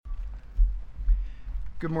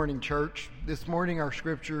Good morning, church. This morning our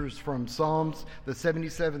scripture is from Psalms, the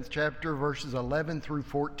 77th chapter, verses 11 through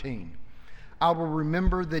 14. I will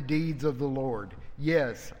remember the deeds of the Lord.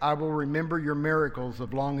 Yes, I will remember your miracles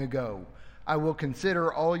of long ago. I will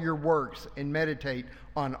consider all your works and meditate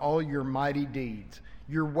on all your mighty deeds.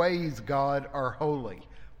 Your ways, God, are holy.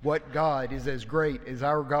 What God is as great as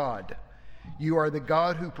our God? You are the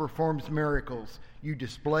God who performs miracles. You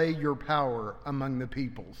display your power among the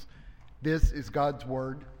peoples. This is God's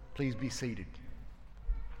word. Please be seated.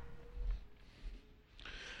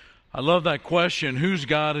 I love that question, whose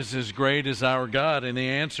God is as great as our God? And the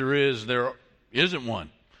answer is there isn't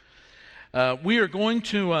one. We are going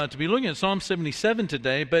to be looking at Psalm 77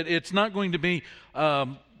 today, but it's not going to be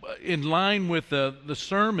in line with the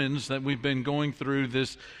sermons that we've been going through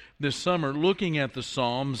this summer, looking at the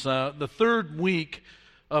Psalms. The third week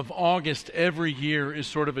of August every year is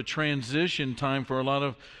sort of a transition time for a lot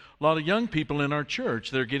of young people in our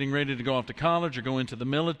church. They're getting ready to go off to college or go into the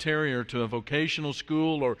military or to a vocational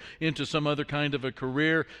school or into some other kind of a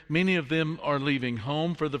career. Many of them are leaving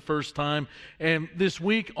home for the first time. And this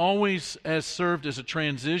week always has served as a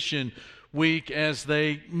transition week as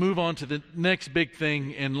they move on to the next big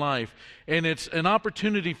thing in life. And it's an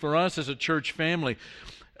opportunity for us as a church family.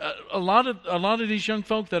 A lot of these young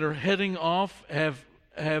folk that are heading off have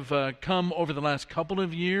come over the last couple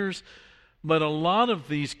of years. But a lot of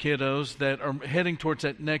these kiddos that are heading towards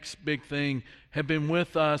that next big thing have been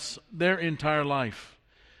with us their entire life.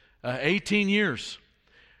 18 years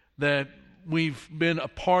that we've been a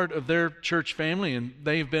part of their church family, and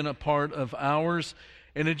they've been a part of ours.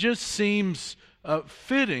 And it just seems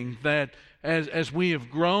fitting that as we have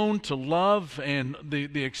grown to love and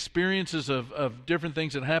the experiences of different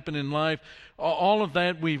things that happen in life, all of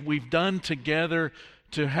that we've done together,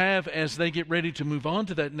 to have as they get ready to move on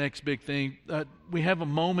to that next big thing, we have a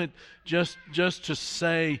moment just to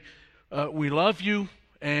say, we love you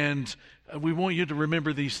and we want you to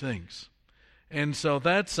remember these things. And so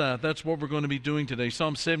that's what we're going to be doing today.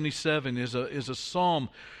 Psalm 77 is a psalm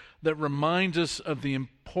that reminds us of the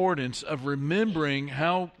importance of remembering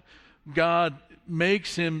how God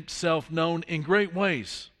makes himself known in great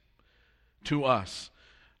ways to us.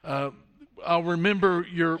 I'll remember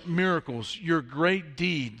your miracles, your great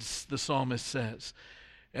deeds, the psalmist says.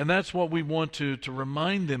 And that's what we want to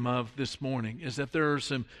remind them of this morning, is that there are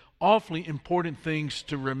some awfully important things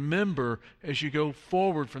to remember as you go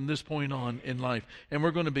forward from this point on in life. And we're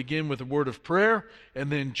going to begin with a word of prayer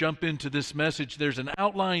and then jump into this message. There's an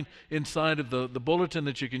outline inside of the bulletin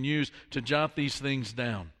that you can use to jot these things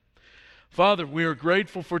down. Father, we are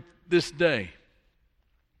grateful for this day.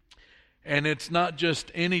 And it's not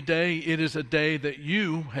just any day, it is a day that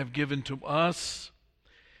you have given to us.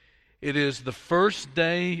 It is the first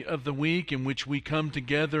day of the week in which we come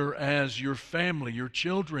together as your family, your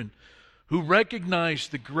children, who recognize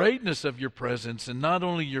the greatness of your presence, and not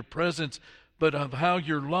only your presence, but of how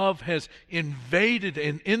your love has invaded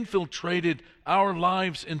and infiltrated our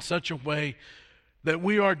lives in such a way that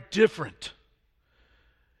we are different.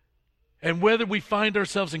 And whether we find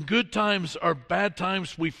ourselves in good times or bad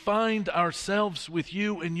times, we find ourselves with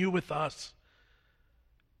you and you with us.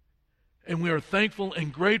 And we are thankful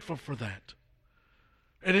and grateful for that.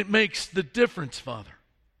 And it makes the difference, Father.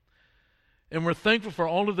 And we're thankful for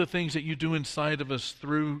all of the things that you do inside of us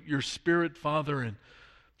through your Spirit, Father, and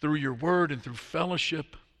through your word and through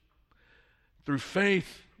fellowship, through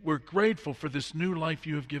faith. We're grateful for this new life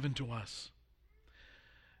you have given to us.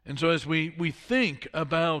 And so as we think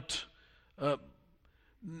about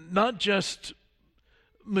not just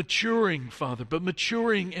maturing, Father, but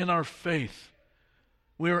maturing in our faith,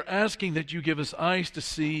 we are asking that you give us eyes to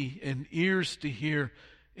see and ears to hear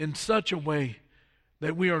in such a way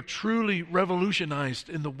that we are truly revolutionized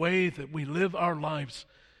in the way that we live our lives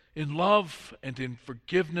in love and in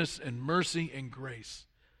forgiveness and mercy and grace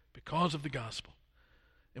because of the gospel.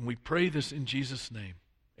 And we pray this in Jesus' name.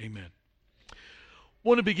 Amen. I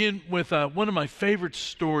want to begin with one of my favorite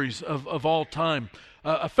stories of all time.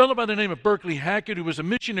 A fellow by the name of Berkeley Hackett, who was a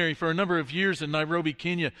missionary for a number of years in Nairobi,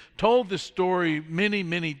 Kenya, told this story many,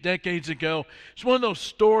 many decades ago. It's one of those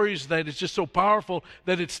stories that is just so powerful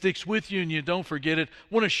that it sticks with you and you don't forget it.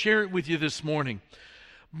 I want to share it with you this morning.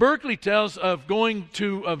 Berkeley tells of going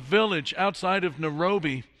to a village outside of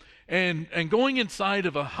Nairobi and going inside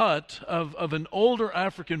of a hut of an older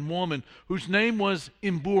African woman whose name was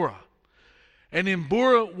Imbura. And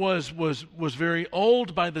Imbura was very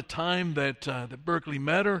old by the time that Berkeley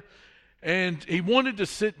met her, and he wanted to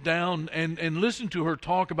sit down and listen to her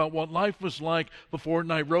talk about what life was like before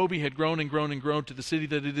Nairobi had grown and grown and grown to the city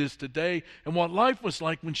that it is today, and what life was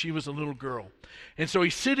like when she was a little girl. And so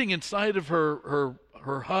he's sitting inside of her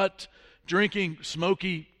her hut, drinking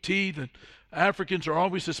smoky tea that Africans are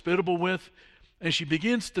always hospitable with. And she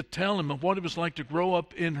begins to tell him of what it was like to grow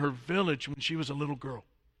up in her village when she was a little girl.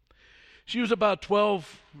 She was about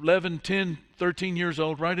 12, 11, 10, 13 years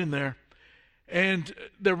old, right in there. And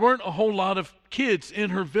there weren't a whole lot of kids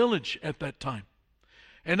in her village at that time.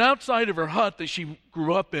 And outside of her hut that she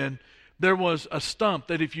grew up in, there was a stump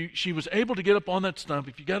that she was able to get up on that stump.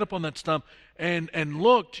 If you got up on that stump and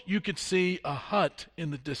looked, you could see a hut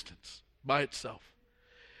in the distance by itself.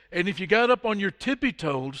 And if you got up on your tippy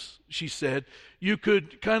toes, she said, you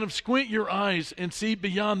could kind of squint your eyes and see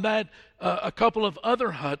beyond that a couple of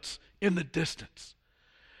other huts in the distance.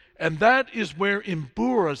 And that is where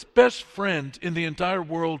Mbura's best friend in the entire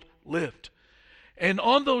world lived. And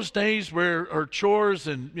on those days where her chores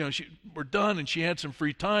and were done and she had some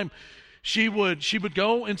free time, she would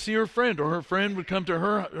go and see her friend, or her friend would come to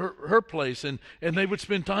her place, and they would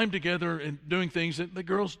spend time together and doing things that the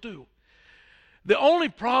girls do. The only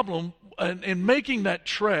problem in making that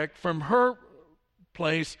trek from her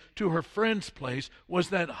place to her friend's place was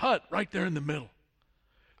that hut right there in the middle.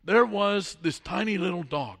 There was this tiny little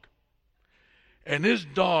dog. And this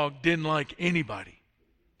dog didn't like anybody.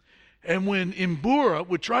 And when Mbura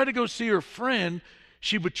would try to go see her friend,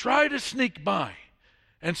 she would try to sneak by.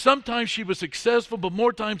 And sometimes she was successful, but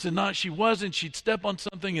more times than not, she wasn't. She'd step on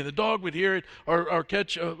something, and the dog would hear it or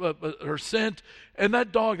catch her scent. And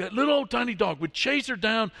that dog, that little old tiny dog, would chase her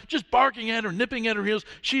down, just barking at her, nipping at her heels.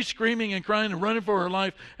 She's screaming and crying and running for her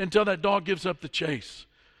life until that dog gives up the chase.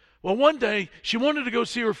 Well, one day, she wanted to go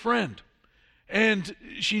see her friend. And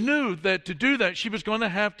she knew that to do that, she was going to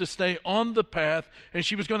have to stay on the path, and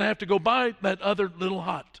she was going to have to go by that other little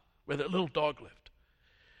hut where that little dog lived.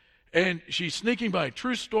 And she's sneaking by.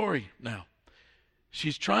 True story now.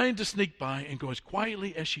 She's trying to sneak by and go as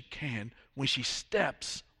quietly as she can when she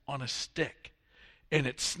steps on a stick. And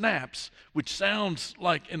it snaps, which sounds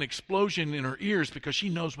like an explosion in her ears because she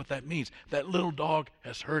knows what that means. That little dog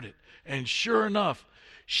has heard it. And sure enough,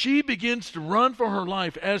 she begins to run for her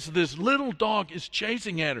life as this little dog is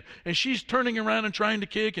chasing at her. And she's turning around and trying to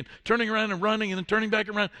kick, and turning around and running, and then turning back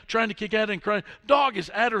around, trying to kick at it and crying. Dog is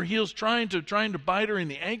at her heels trying to bite her in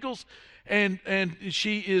the ankles. And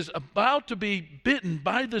she is about to be bitten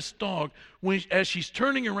by this dog when, as she's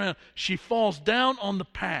turning around, she falls down on the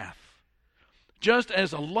path. Just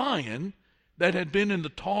as a lion that had been in the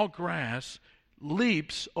tall grass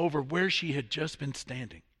leaps over where she had just been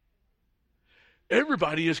standing.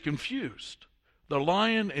 Everybody is confused. The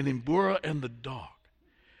lion and Mbura and the dog.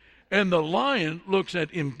 And the lion looks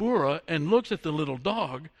at Mbura and looks at the little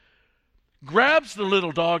dog, grabs the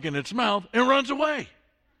little dog in its mouth, and runs away.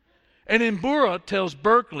 And Mbura tells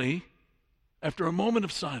Berkeley, after a moment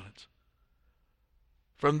of silence,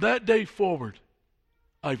 from that day forward,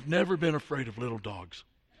 I've never been afraid of little dogs.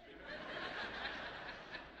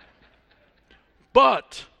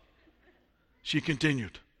 But, she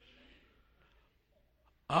continued,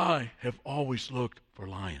 I have always looked for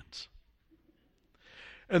lions.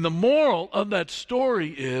 And the moral of that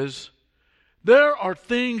story is there are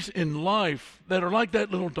things in life that are like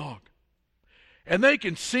that little dog. And they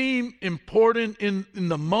can seem important in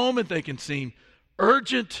the moment. They can seem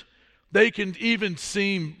urgent. They can even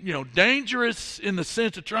seem, dangerous in the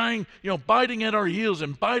sense of trying, biting at our heels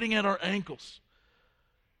and biting at our ankles.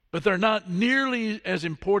 But they're not nearly as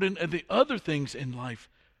important as the other things in life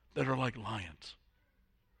that are like lions.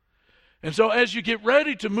 And so as you get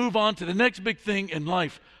ready to move on to the next big thing in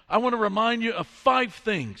life, I want to remind you of 5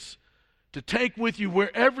 things to take with you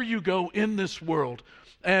wherever you go in this world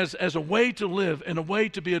as a way to live and a way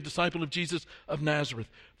to be a disciple of Jesus of Nazareth.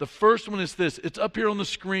 The first one is this. It's up here on the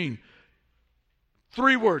screen.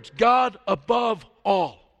 3 words. God above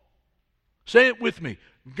all. Say it with me.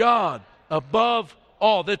 God above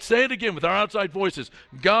all. Let's say it again with our outside voices.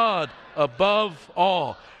 God above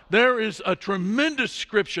all. There is a tremendous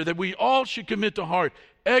scripture that we all should commit to heart.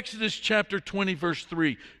 Exodus chapter 20, verse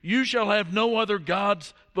 3. You shall have no other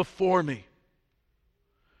gods before me.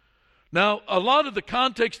 Now, a lot of the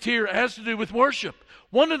context here has to do with worship.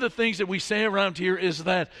 One of the things that we say around here is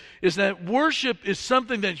that worship is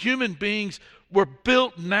something that human beings were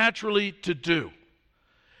built naturally to do.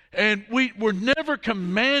 And we were never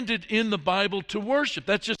commanded in the Bible to worship.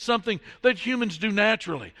 That's just something that humans do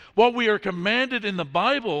naturally. What we are commanded in the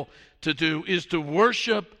Bible to do is to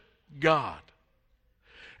worship God.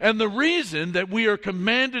 And the reason that we are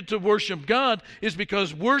commanded to worship God is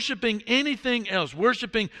because worshiping anything else,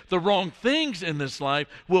 worshiping the wrong things in this life,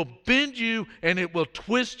 will bend you and it will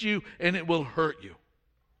twist you and it will hurt you.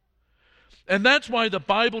 And that's why the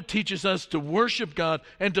Bible teaches us to worship God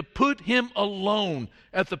and to put Him alone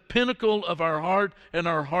at the pinnacle of our heart and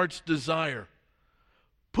our heart's desire.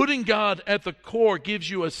 Putting God at the core gives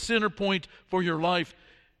you a center point for your life,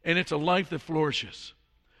 and it's a life that flourishes.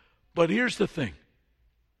 But here's the thing.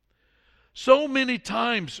 So many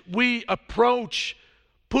times we approach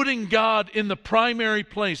putting God in the primary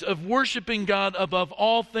place of worshiping God above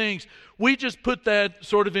all things. We just put that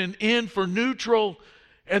sort of in for neutral.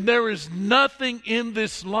 And there is nothing in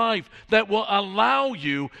this life that will allow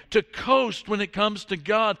you to coast when it comes to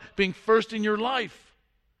God being first in your life.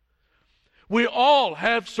 We all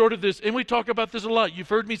have sort of this, and we talk about this a lot. You've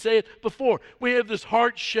heard me say it before. We have this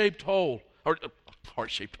heart-shaped hole, or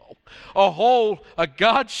heart-shaped hole, a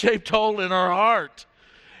God-shaped hole in our heart.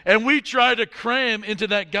 And we try to cram into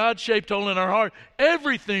that God-shaped hole in our heart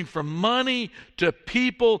everything from money to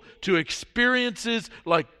people to experiences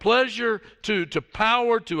like pleasure to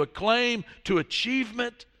power to acclaim to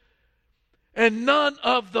achievement. And none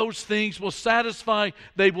of those things will satisfy.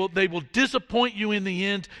 They will disappoint you in the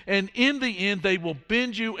end. And in the end, they will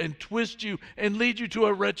bend you and twist you and lead you to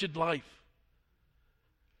a wretched life.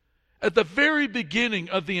 At the very beginning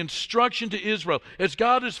of the instruction to Israel, as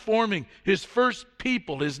God is forming His first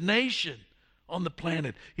people, His nation on the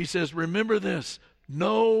planet, He says, remember this,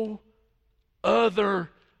 no other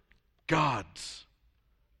gods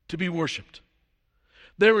to be worshipped.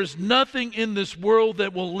 There is nothing in this world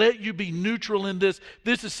that will let you be neutral in this.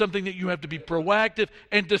 This is something that you have to be proactive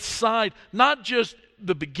and decide, not just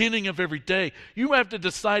the beginning of every day. You have to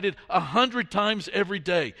decide it 100 times every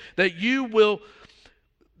day that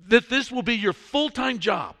this will be your full-time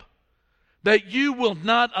job, that you will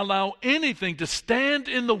not allow anything to stand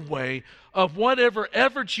in the way of whatever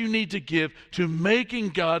efforts you need to give to making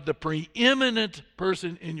God the preeminent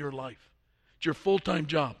person in your life. It's your full-time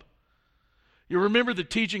job. You remember the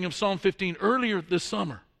teaching of Psalm 15 earlier this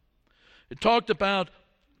summer. It talked about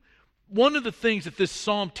one of the things that this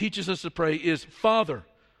psalm teaches us to pray is, Father,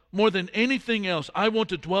 more than anything else, I want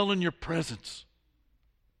to dwell in your presence.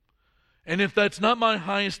 And if that's not my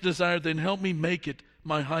highest desire, then help me make it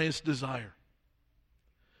my highest desire.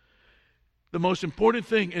 The most important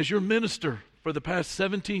thing as your minister for the past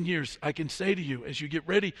 17 years, I can say to you as you get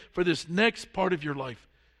ready for this next part of your life,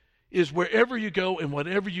 is wherever you go and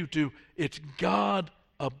whatever you do, it's God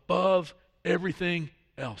above everything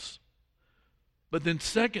else. But then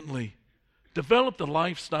secondly, develop the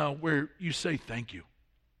lifestyle where you say thank you.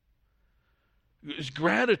 It's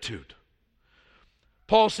gratitude.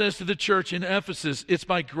 Paul says to the church in Ephesus, it's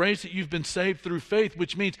by grace that you've been saved through faith,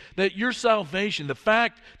 which means that your salvation, the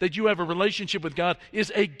fact that you have a relationship with God,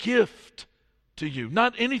 is a gift to you,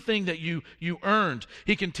 not anything that you earned.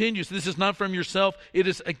 He continues, this is not from yourself, it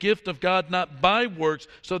is a gift of God, not by works,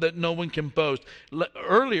 so that no one can boast.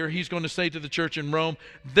 Earlier, he's going to say to the church in Rome,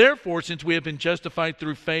 therefore, since we have been justified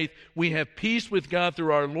through faith, we have peace with God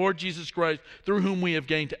through our Lord Jesus Christ, through whom we have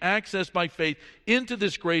gained access by faith into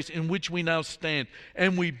this grace in which we now stand.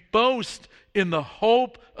 And we boast in the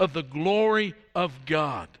hope of the glory of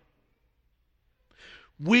God.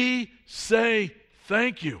 We say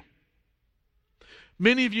thank you.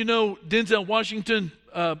 Many of you know Denzel Washington.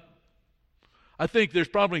 I think there's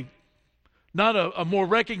probably not a more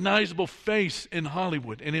recognizable face in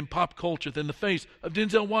Hollywood and in pop culture than the face of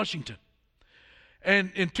Denzel Washington. And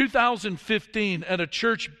in 2015, at a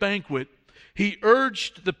church banquet, he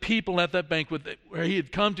urged the people at that banquet where he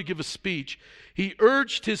had come to give a speech, he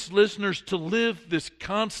urged his listeners to live this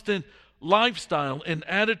constant lifestyle and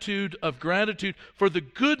attitude of gratitude for the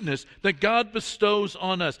goodness that God bestows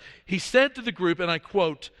on us. He said to the group, and I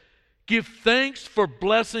quote, give thanks for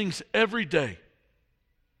blessings every day.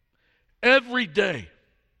 Every day.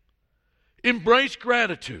 Embrace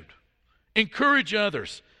gratitude. Encourage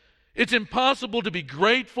others. It's impossible to be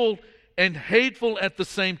grateful and hateful at the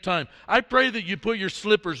same time. I pray that you put your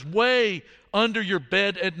slippers way under your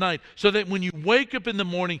bed at night so that when you wake up in the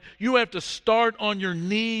morning, you have to start on your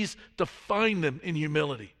knees to find them in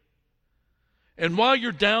humility. And while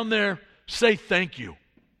you're down there, say thank you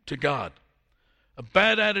to God. A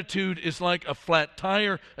bad attitude is like a flat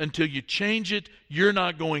tire. Until you change it, you're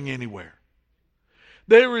not going anywhere.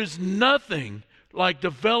 There is nothing like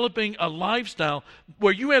developing a lifestyle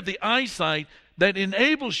where you have the eyesight that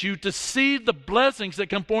enables you to see the blessings that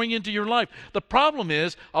come pouring into your life. The problem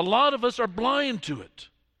is, a lot of us are blind to it.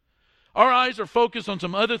 Our eyes are focused on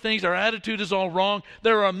some other things. Our attitude is all wrong.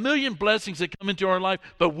 There are a million blessings that come into our life,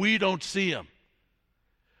 but we don't see them.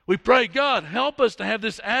 We pray, God, help us to have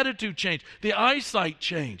this attitude change, the eyesight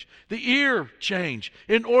change, the ear change,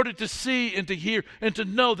 in order to see and to hear and to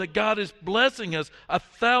know that God is blessing us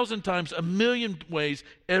 1,000 times, a million ways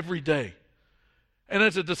every day. And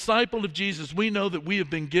as a disciple of Jesus, we know that we have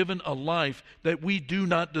been given a life that we do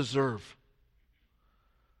not deserve.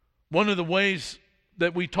 One of the ways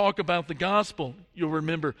that we talk about the gospel, you'll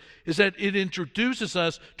remember, is that it introduces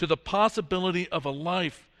us to the possibility of a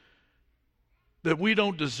life that we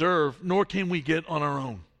don't deserve, nor can we get on our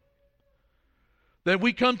own. That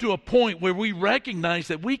we come to a point where we recognize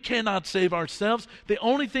that we cannot save ourselves. The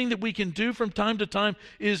only thing that we can do from time to time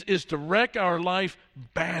is to wreck our life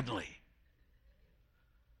badly.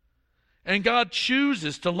 And God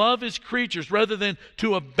chooses to love His creatures rather than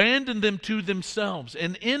to abandon them to themselves.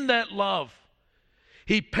 And in that love,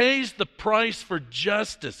 He pays the price for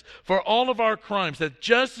justice, for all of our crimes, that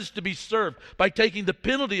justice to be served by taking the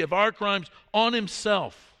penalty of our crimes on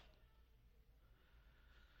Himself.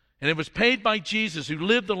 And it was paid by Jesus, who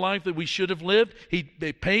lived the life that we should have lived. He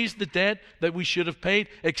pays the debt that we should have paid,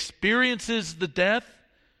 experiences the death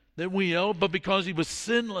that we owe, but because He was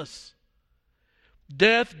sinless,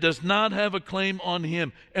 death does not have a claim on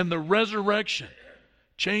Him. And the resurrection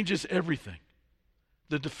changes everything.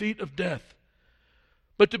 The defeat of death.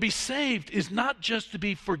 But to be saved is not just to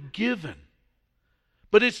be forgiven,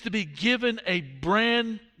 but it's to be given a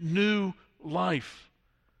brand new life.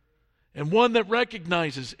 And one that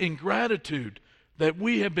recognizes in gratitude that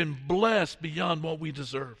we have been blessed beyond what we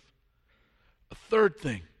deserve. A third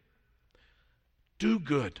thing, do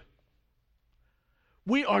good.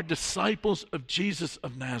 We are disciples of Jesus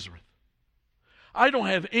of Nazareth. I don't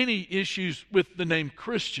have any issues with the name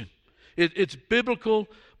Christian. It's biblical,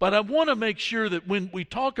 but I want to make sure that when we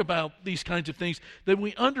talk about these kinds of things, that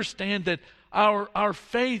we understand that our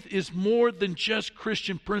faith is more than just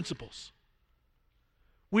Christian principles.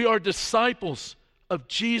 We are disciples of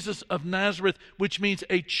Jesus of Nazareth, which means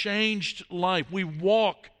a changed life. We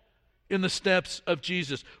walk in the steps of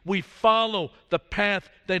Jesus. We follow the path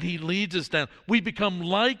that He leads us down. We become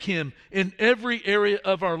like Him in every area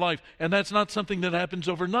of our life. And that's not something that happens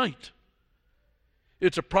overnight.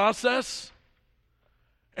 It's a process,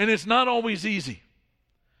 and it's not always easy.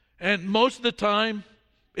 And most of the time,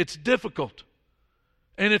 it's difficult.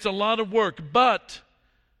 And it's a lot of work. But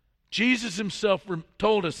Jesus Himself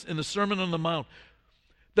told us in the Sermon on the Mount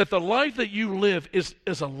that the life that you live is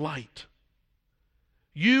a light.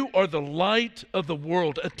 You are the light of the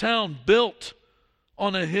world. A town built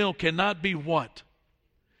on a hill cannot be what?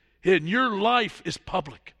 Hidden. Your life is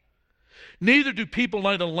public. Neither do people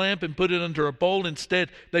light a lamp and put it under a bowl. Instead,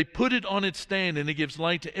 they put it on its stand, and it gives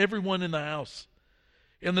light to everyone in the house.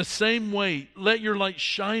 In the same way, let your light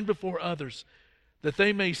shine before others, that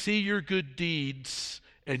they may see your good deeds,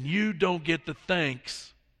 and you don't get the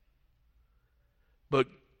thanks, but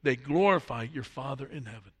they glorify your Father in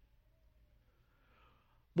heaven.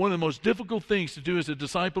 One of the most difficult things to do as a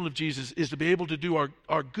disciple of Jesus is to be able to do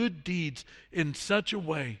our good deeds in such a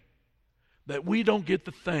way that we don't get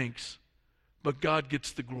the thanks, but God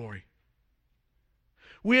gets the glory.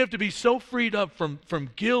 We have to be so freed up from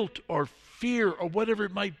guilt or fear or whatever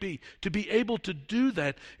it might be to be able to do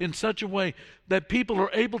that in such a way that people are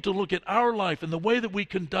able to look at our life and the way that we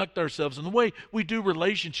conduct ourselves and the way we do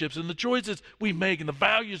relationships and the choices we make and the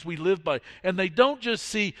values we live by. And they don't just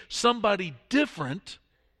see somebody different,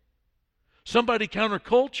 somebody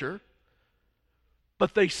counterculture,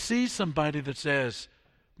 but they see somebody that says,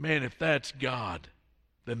 man, if that's God,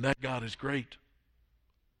 then that God is great.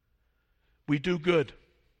 We do good.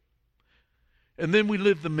 And then we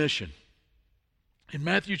live the mission. In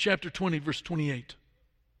Matthew chapter 20, verse 28,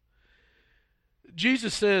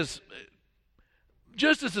 Jesus says,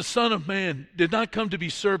 just as the Son of Man did not come to be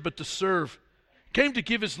served, but to serve, came to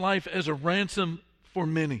give His life as a ransom for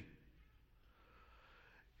many.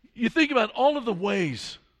 You think about all of the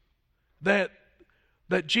ways that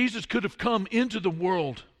Jesus could have come into the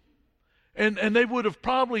world, and they would have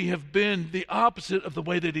probably have been the opposite of the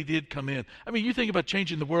way that He did come in. I mean, you think about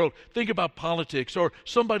changing the world. Think about politics or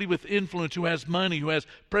somebody with influence who has money, who has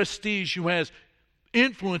prestige, who has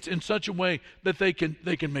influence in such a way that they can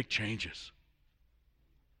make changes.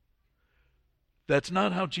 That's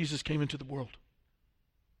not how Jesus came into the world.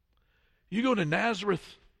 You go to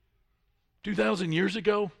Nazareth 2,000 years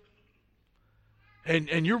ago,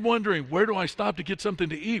 and you're wondering, where do I stop to get something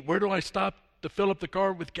to eat? Where do I stop to fill up the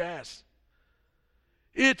car with gas?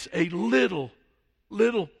 It's a little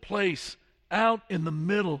place out in the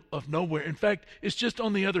middle of nowhere. In fact, it's just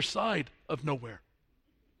on the other side of nowhere.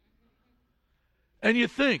 And you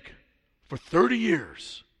think, for 30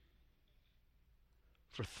 years,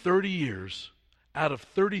 out of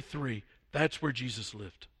 33, that's where Jesus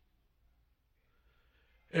lived.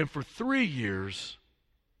 And for 3 years,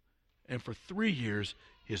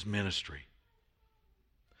 His ministry.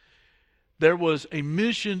 there was a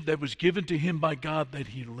mission that was given to him by God that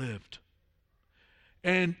he lived.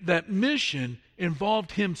 And that mission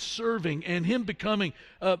involved him serving and him becoming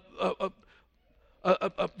the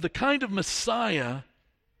kind of Messiah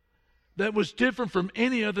that was different from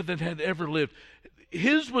any other that had ever lived.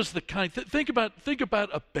 His was the kind, think about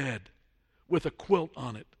a bed with a quilt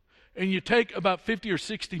on it. And you take about 50 or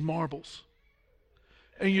 60 marbles.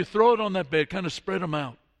 And you throw it on that bed, kind of spread them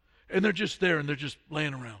out. And they're just there and they're just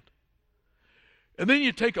laying around. And then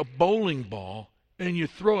you take a bowling ball and you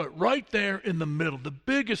throw it right there in the middle. The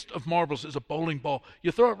biggest of marbles is a bowling ball.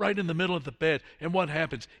 You throw it right in the middle of the bed, and what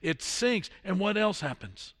happens? It sinks, and what else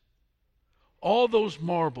happens? All those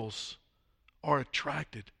marbles are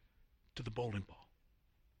attracted to the bowling ball.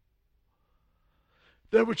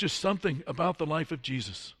 There was just something about the life of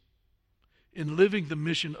Jesus in living the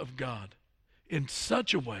mission of God in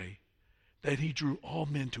such a way that he drew all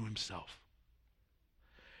men to himself.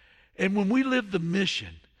 And when we live the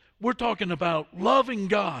mission, we're talking about loving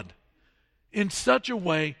God in such a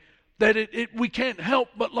way that we can't help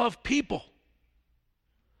but love people.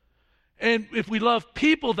 And if we love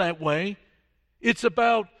people that way, it's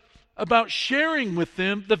about sharing with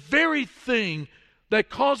them the very thing that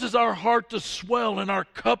causes our heart to swell and our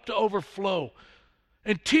cup to overflow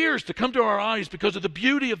and tears to come to our eyes because of the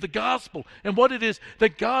beauty of the gospel and what it is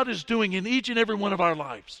that God is doing in each and every one of our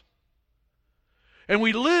lives. And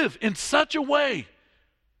we live in such a way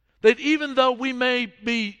that even though we may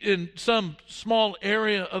be in some small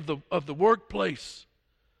area of the workplace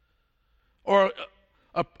or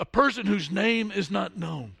a person whose name is not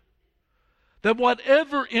known, that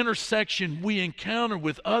whatever intersection we encounter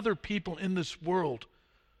with other people in this world,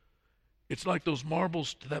 it's like those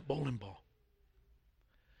marbles to that bowling ball.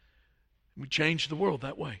 We change the world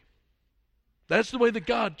that way. That's the way that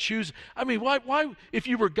God chooses. I mean, why, if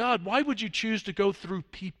you were God, why would you choose to go through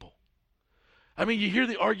people? I mean, you hear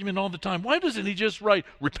the argument all the time. Why doesn't he just write,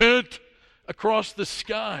 repent across the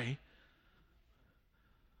sky?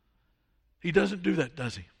 He doesn't do that,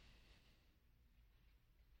 does he?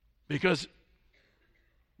 Because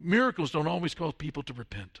miracles don't always cause people to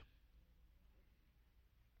repent.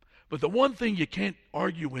 But the one thing you can't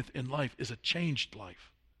argue with in life is a changed life.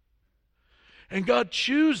 And God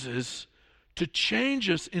chooses to change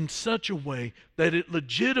us in such a way that it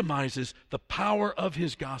legitimizes the power of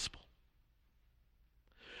his gospel.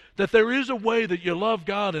 That there is a way that you love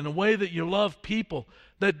God and a way that you love people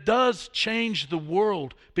that does change the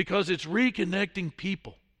world because it's reconnecting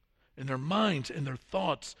people in their minds, in their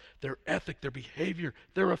thoughts, their ethic, their behavior,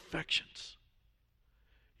 their affections.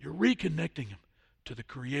 You're reconnecting them to the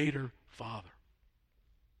Creator Father.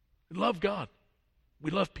 We love God.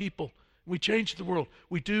 We love people. We change the world.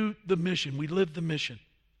 We do the mission. We live the mission.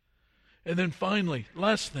 And then finally,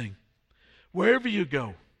 last thing, wherever you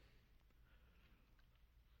go,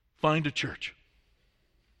 find a church.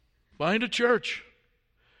 Find a church.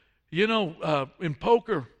 You know, in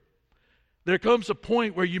poker, there comes a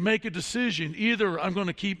point where you make a decision. Either I'm going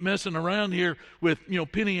to keep messing around here with,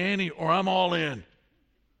 Penny Ante, or I'm all in.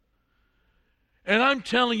 And I'm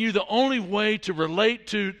telling you, the only way to relate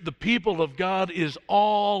to the people of God is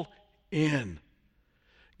all in.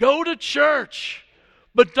 Go to church,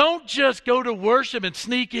 but don't just go to worship and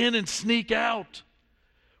sneak in and sneak out.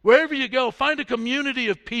 Wherever you go, find a community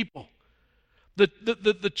of people.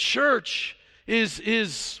 The church is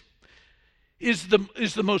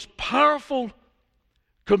the most powerful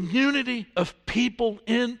community of people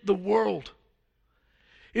in the world.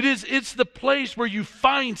 It's the place where you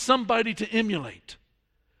find somebody to emulate.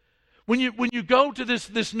 When you go to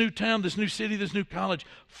this new town, this new city, this new college,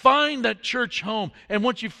 find that church home. And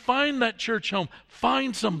once you find that church home,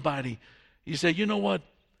 find somebody. You say, you know what?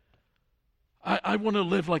 I want to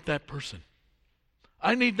live like that person.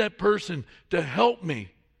 I need that person to help me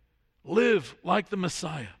live like the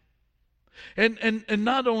Messiah. And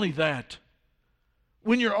not only that,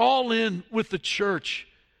 when you're all in with the church,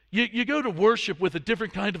 you go to worship with a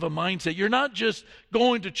different kind of a mindset. You're not just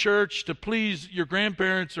going to church to please your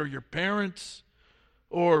grandparents or your parents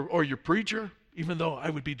or your preacher, even though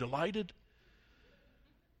I would be delighted.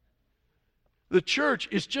 The church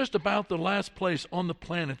is just about the last place on the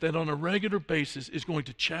planet that on a regular basis is going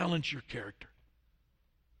to challenge your character.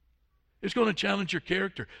 It's going to challenge your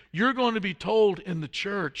character. You're going to be told in the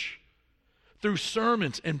church through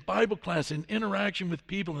sermons and Bible class and interaction with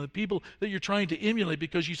people and the people that you're trying to emulate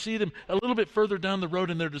because you see them a little bit further down the road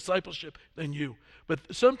in their discipleship than you. But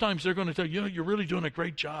sometimes they're going to tell you, you're really doing a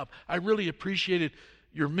great job. I really appreciated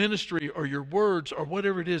your ministry or your words or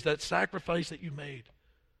whatever it is, that sacrifice that you made.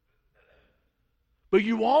 But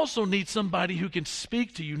you also need somebody who can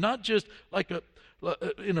speak to you, not just like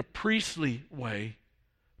in a priestly way,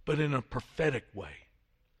 but in a prophetic way.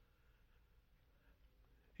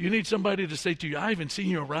 You need somebody to say to you, I haven't seen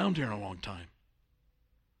you around here in a long time.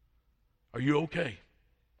 Are you okay?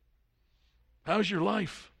 How's your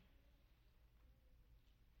life?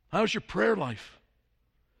 How's your prayer life?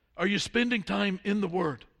 Are you spending time in the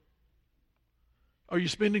Word? Are you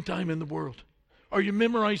spending time in the world? Are you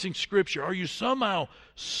memorizing Scripture? Are you somehow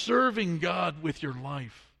serving God with your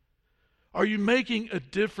life? Are you making a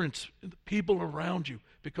difference in the people around you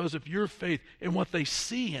because of your faith and what they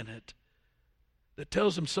see in it that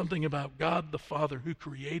tells them something about God the Father who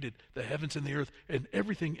created the heavens and the earth and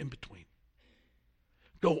everything in between?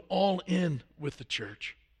 Go all in with the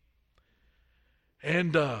church.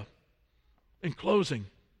 And in closing,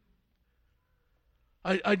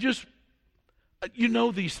 I just, you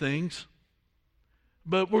know these things,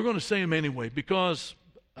 but we're going to say them anyway because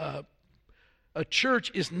a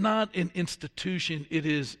church is not an institution. It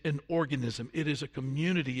is an organism. It is a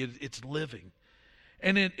community. It's living.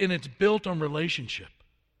 And it's built on relationship.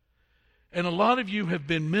 And a lot of you have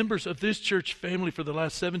been members of this church family for the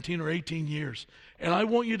last 17 or 18 years. And I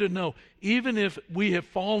want you to know, even if we have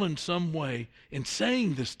fallen some way in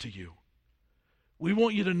saying this to you, we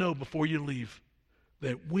want you to know before you leave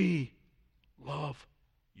that we love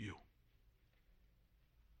you.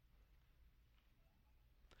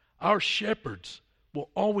 Our shepherds will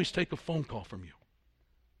always take a phone call from you.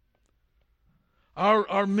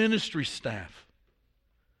 Our ministry staff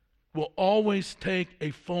will always take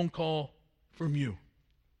a phone call from you.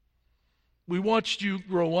 We watched you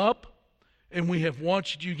grow up, and we have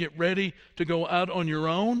watched you get ready to go out on your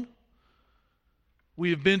own.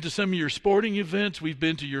 We have been to some of your sporting events. We've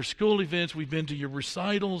been to your school events. We've been to your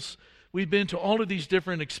recitals. We've been to all of these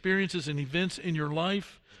different experiences and events in your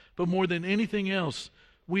life. But more than anything else,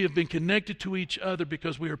 we have been connected to each other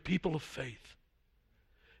because we are people of faith.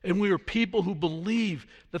 And we are people who believe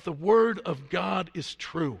that the Word of God is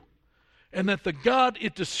true. And that the God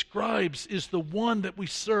it describes is the one that we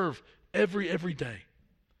serve every day.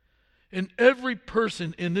 And every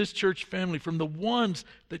person in this church family, from the ones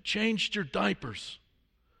that changed your diapers,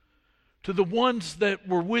 to the ones that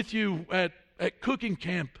were with you at cooking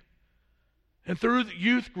camp, and through the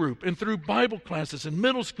youth group, and through Bible classes, and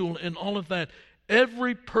middle school, and all of that,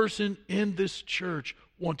 every person in this church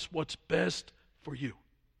wants what's best for you.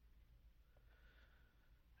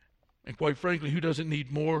 And quite frankly, who doesn't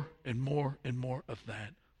need more and more and more of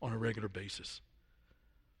that on a regular basis?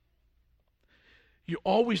 You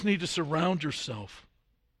always need to surround yourself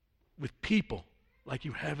with people like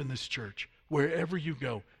you have in this church. Wherever you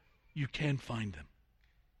go, you can find them.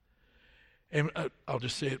 And I'll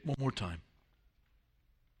just say it one more time.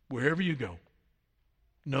 Wherever you go,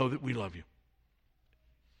 know that we love you.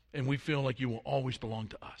 And we feel like you will always belong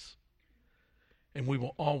to us. And we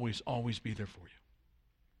will always, always be there for you.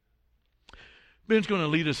 Ben's going to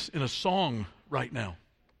lead us in a song right now.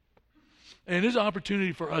 And it is an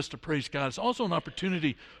opportunity for us to praise God. It's also an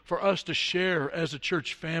opportunity for us to share as a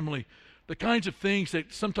church family the kinds of things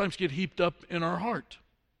that sometimes get heaped up in our heart.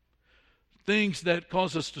 Things that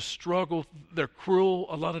cause us to struggle. They're cruel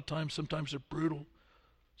a lot of times. Sometimes they're brutal.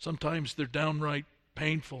 Sometimes they're downright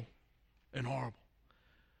painful and horrible.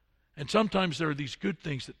 And sometimes there are these good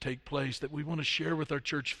things that take place that we want to share with our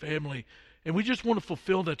church family. And we just want to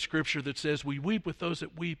fulfill that scripture that says we weep with those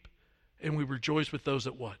that weep and we rejoice with those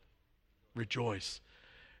that what? Rejoice.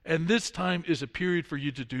 And this time is a period for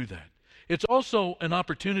you to do that. It's also an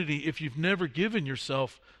opportunity if you've never given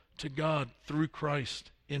yourself to God through Christ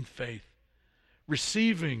in faith.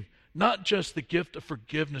 Receiving not just the gift of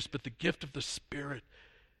forgiveness, but the gift of the Spirit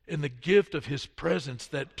and the gift of His presence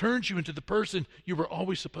that turns you into the person you were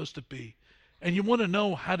always supposed to be. And you want to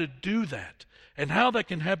know how to do that and how that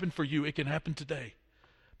can happen for you. It can happen today.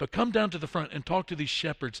 But come down to the front and talk to these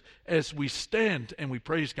shepherds as we stand and we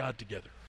praise God together.